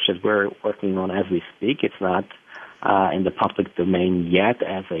research that we're working on as we speak. It's not in the public domain yet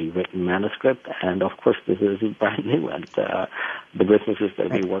as a written manuscript. And, of course, this is brand new. And the businesses that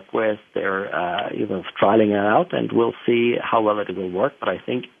we work with, they're trialing it out, and we'll see how well it will work. But I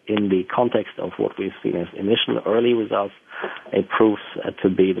think in the context of what we've seen as initial early results, it proves to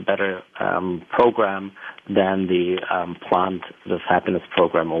be the better program than the planned sort of happiness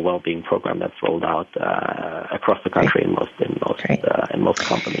program or well-being program that's rolled out across the country in most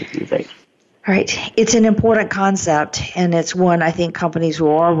companies these days. All right. It's an important concept, and it's one I think companies who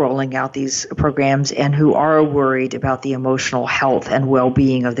are rolling out these programs and who are worried about the emotional health and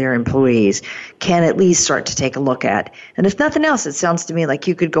well-being of their employees can at least start to take a look at. And if nothing else, it sounds to me like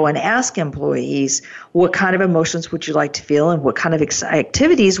you could go and ask employees, what kind of emotions would you like to feel and what kind of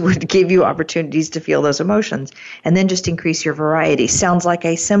activities would give you opportunities to feel those emotions, and then just increase your variety. Sounds like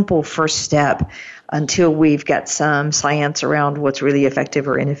a simple first step until we've got some science around what's really effective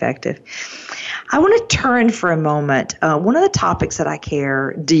or ineffective. I want to turn for a moment. One of the topics that I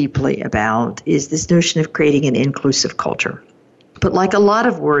care deeply about is this notion of creating an inclusive culture. But like a lot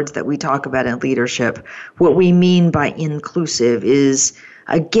of words that we talk about in leadership, what we mean by inclusive is,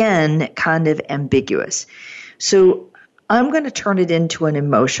 again, kind of ambiguous. So I'm going to turn it into an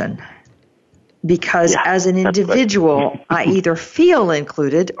emotion. Because as an individual, I either feel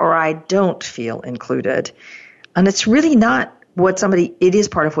included or I don't feel included. And it's really not it is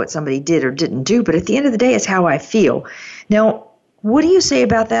part of what somebody did or didn't do, but at the end of the day, it's how I feel. Now, what do you say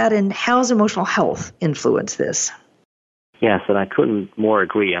about that, and how does emotional health influence this? Yes, and I couldn't more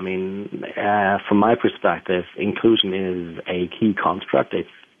agree. I mean, from my perspective, inclusion is a key construct. It's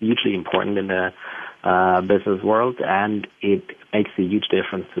hugely important in the business world, and it makes a huge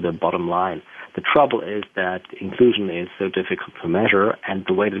difference to the bottom line. The trouble is that inclusion is so difficult to measure, and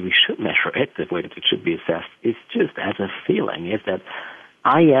the way that we should measure it, the way that it should be assessed, is just as a feeling, is that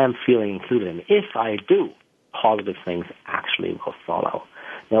I am feeling included, and if I do, positive things actually will follow.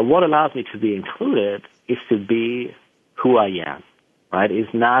 Now, what allows me to be included is to be who I am, right?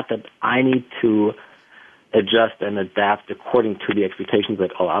 It's not that I need to adjust and adapt according to the expectations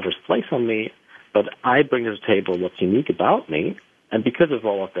that all others place on me, but I bring to the table what's unique about me, and because of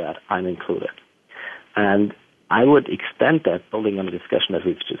all of that, I'm included. And I would extend that, building on the discussion that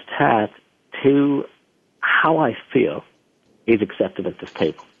we've just had, to how I feel is accepted at this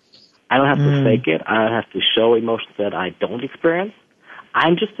table. I don't have to fake it. I don't have to show emotions that I don't experience.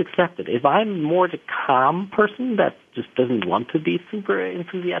 I'm just accepted. If I'm more the calm person that just doesn't want to be super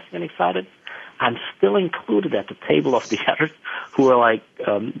enthusiastic and excited, I'm still included at the table of the others who are like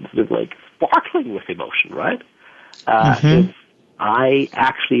sparkling with emotion, right? If I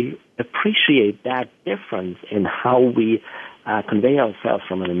actually appreciate that difference in how we convey ourselves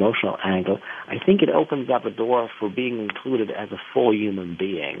from an emotional angle, I think it opens up a door for being included as a full human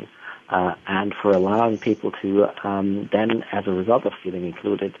being, and for allowing people to then, as a result of feeling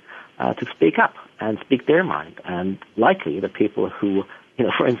included, to speak up and speak their mind. And likely the people who,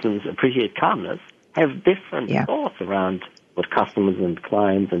 for instance, appreciate calmness have different thoughts around what customers and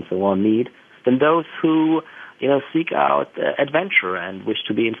clients and so on need than those who seek out adventure and wish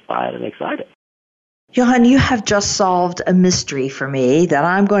to be inspired and excited. Jochen, you have just solved a mystery for me that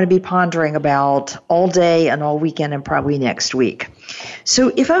I'm going to be pondering about all day and all weekend and probably next week.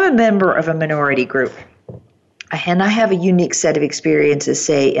 So if I'm a member of a minority group and I have a unique set of experiences,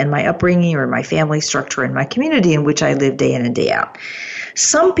 say, in my upbringing or in my family structure in my community in which I live day in and day out,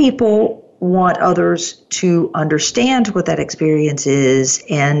 some people want others to understand what that experience is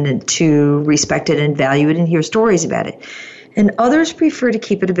and to respect it and value it and hear stories about it. And others prefer to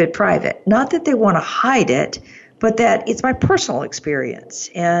keep it a bit private. Not that they want to hide it, but that it's my personal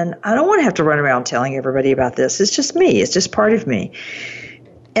experience. And I don't want to have to run around telling everybody about this. It's just me. It's just part of me.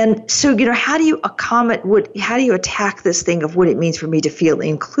 And so, how do you how do you attack this thing of what it means for me to feel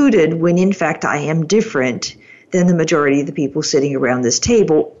included when in fact I am different than the majority of the people sitting around this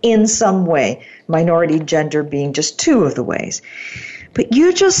table in some way, minority gender being just two of the ways. But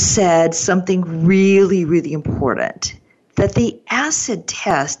you just said something really, really important, that the acid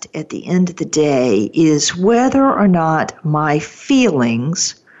test at the end of the day is whether or not my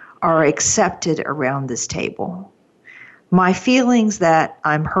feelings are accepted around this table. My feelings that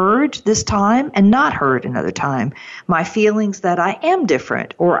I'm heard this time and not heard another time. My feelings that I am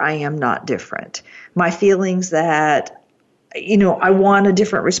different or I am not different. My feelings that, I want a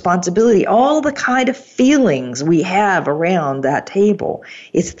different responsibility. All the kind of feelings we have around that table.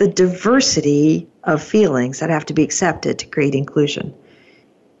 It's the diversity of feelings that have to be accepted to create inclusion.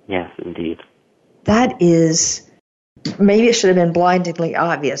 Yes, indeed. That is, maybe it should have been blindingly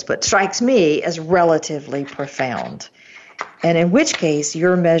obvious, but strikes me as relatively profound. And in which case,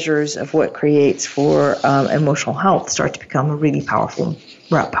 your measures of what creates for emotional health start to become a really powerful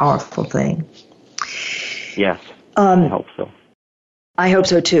thing. Yes, I hope so. I hope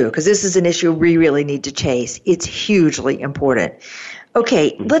so too, because this is an issue we really need to chase. It's hugely important.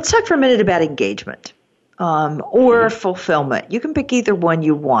 Okay, let's talk for a minute about engagement or fulfillment. You can pick either one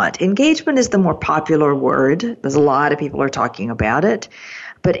you want. Engagement is the more popular word. There's a lot of people are talking about it.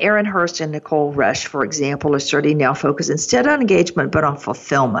 But Aaron Hurst and Nicole Resch, for example, are starting now focus instead on engagement, but on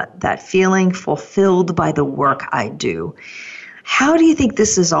fulfillment, that feeling fulfilled by the work I do. How do you think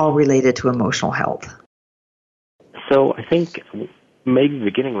this is all related to emotional health? So I think maybe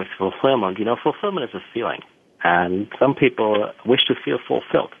beginning with fulfillment, fulfillment is a feeling. And some people wish to feel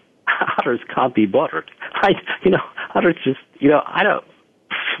fulfilled. Others can't be bothered. Others just, I don't,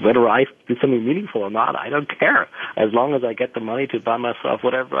 whether I do something meaningful or not, I don't care. As long as I get the money to buy myself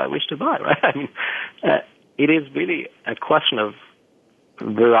whatever I wish to buy, right? I mean, it is really a question of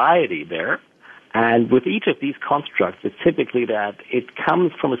variety there. And with each of these constructs, it's typically that it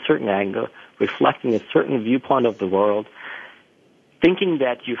comes from a certain angle, reflecting a certain viewpoint of the world, thinking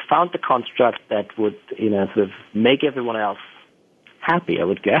that you found the construct that would, sort of make everyone else happy, I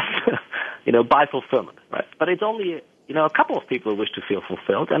would guess, by fulfillment, right? But it's only, a couple of people who wish to feel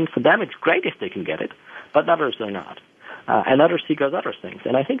fulfilled, and for them it's great if they can get it, but others are not. And others seek out other things.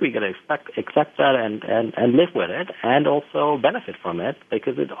 And I think we got to accept that and live with it and also benefit from it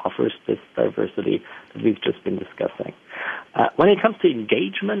because it offers this diversity that we've just been discussing. When it comes to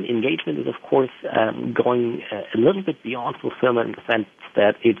engagement is, of course, going a little bit beyond fulfillment in the sense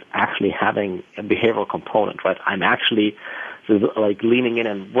that it's actually having a behavioral component, right? I'm actually sort of like leaning in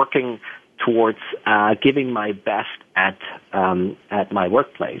and working towards giving my best at my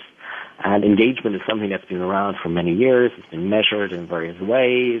workplace. And engagement is something that's been around for many years. It's been measured in various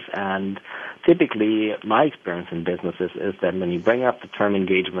ways. And typically, my experience in business is that when you bring up the term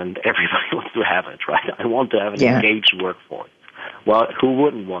engagement, everybody wants to have it, right? I want to have an engaged workforce. Well, who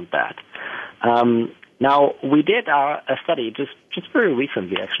wouldn't want that? Now, we did a study just very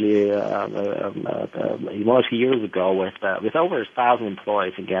recently, actually, 1 or 2 years ago with over 1,000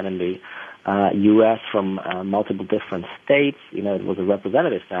 employees, again, in the U.S. from multiple different states. It was a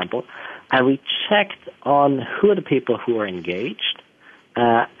representative sample. And we checked on who are the people who are engaged.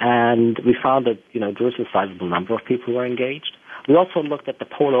 And we found that, there was a sizable number of people who are engaged. We also looked at the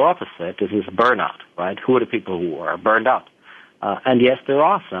polar opposite. This is burnout, right? Who are the people who are burned out? And yes, there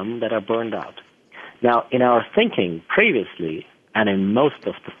are some that are burned out. Now, in our thinking previously, and in most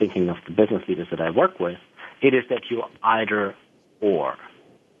of the thinking of the business leaders that I work with, it is that you're either or.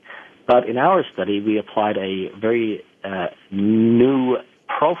 But in our study, we applied a very new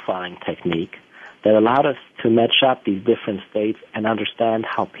profiling technique that allowed us to match up these different states and understand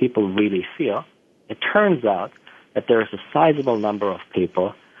how people really feel. It turns out that there is a sizable number of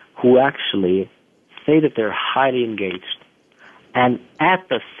people who actually say that they're highly engaged, and at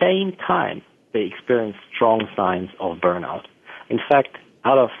the same time, they experience strong signs of burnout. In fact,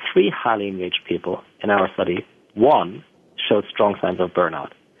 out of 3 highly engaged people in our study, 1 showed strong signs of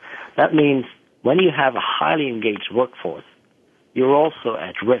burnout. That means when you have a highly engaged workforce, you're also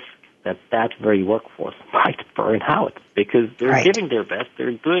at risk that very workforce might burn out because they're giving their best,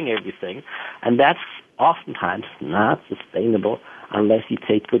 they're doing everything, and that's oftentimes not sustainable unless you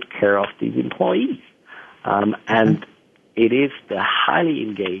take good care of these employees. And it is the highly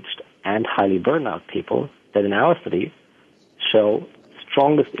engaged and highly burnout people that in our study show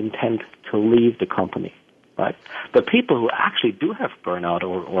strongest intent to leave the company, right? But people who actually do have burnout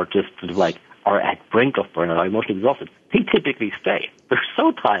or just sort of like are at brink of burnout, are emotionally exhausted, they typically stay. They're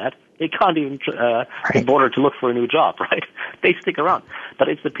so tired, they can't even bother to look for a new job, right? They stick around. But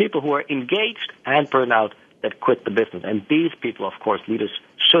it's the people who are engaged and burn out that quit the business. And these people, of course, leaders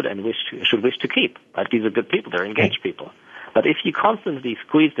should wish to keep, right? These are good people. They're engaged people. But if you constantly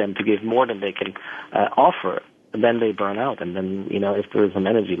squeeze them to give more than they can offer, then they burn out. And then, if there's some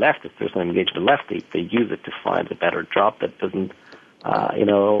energy left, if there's some engagement left, they use it to find a better job that doesn't,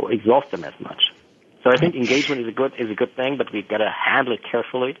 exhaust them as much. So I think engagement is a good thing, but we've got to handle it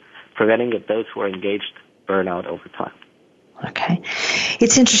carefully, preventing that those who are engaged burn out over time. Okay.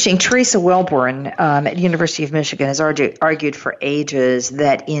 It's interesting. Teresa Welborn at University of Michigan has argued for ages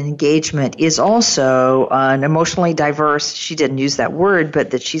that engagement is also an emotionally diverse, she didn't use that word,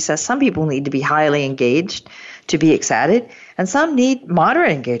 but that she says some people need to be highly engaged to be excited, and some need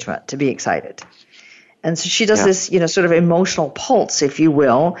moderate engagement to be excited. And so she does this, sort of emotional pulse, if you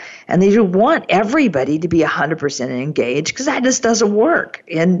will, and they want everybody to be 100% engaged because that just doesn't work.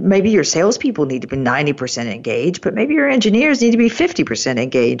 And maybe your salespeople need to be 90% engaged, but maybe your engineers need to be 50%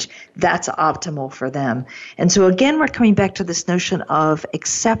 engaged. That's optimal for them. And so again, we're coming back to this notion of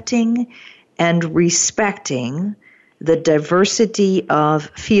accepting and respecting the diversity of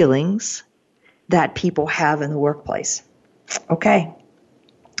feelings that people have in the workplace. Okay.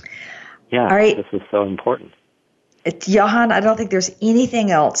 Yeah, all right. This is so important. Jochen, I don't think there's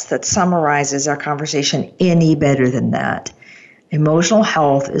anything else that summarizes our conversation any better than that. Emotional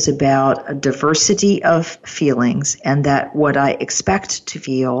health is about a diversity of feelings, and that what I expect to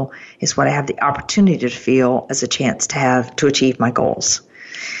feel is what I have the opportunity to feel as a chance to have to achieve my goals.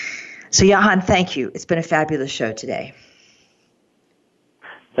 So, Jochen, thank you. It's been a fabulous show today.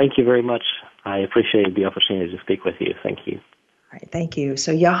 Thank you very much. I appreciate the opportunity to speak with you. Thank you. All right, thank you.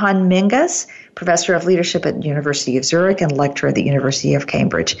 So Jochen Menges, Professor of Leadership at the University of Zurich and lecturer at the University of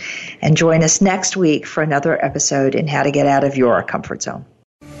Cambridge. And join us next week for another episode in How to Get Out of Your Comfort Zone.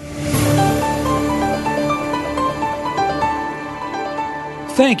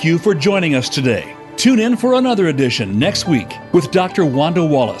 Thank you for joining us today. Tune in for another edition next week with Dr. Wanda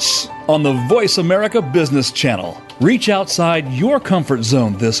Wallace on the Voice America Business Channel. Reach outside your comfort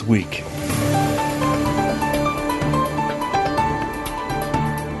zone this week.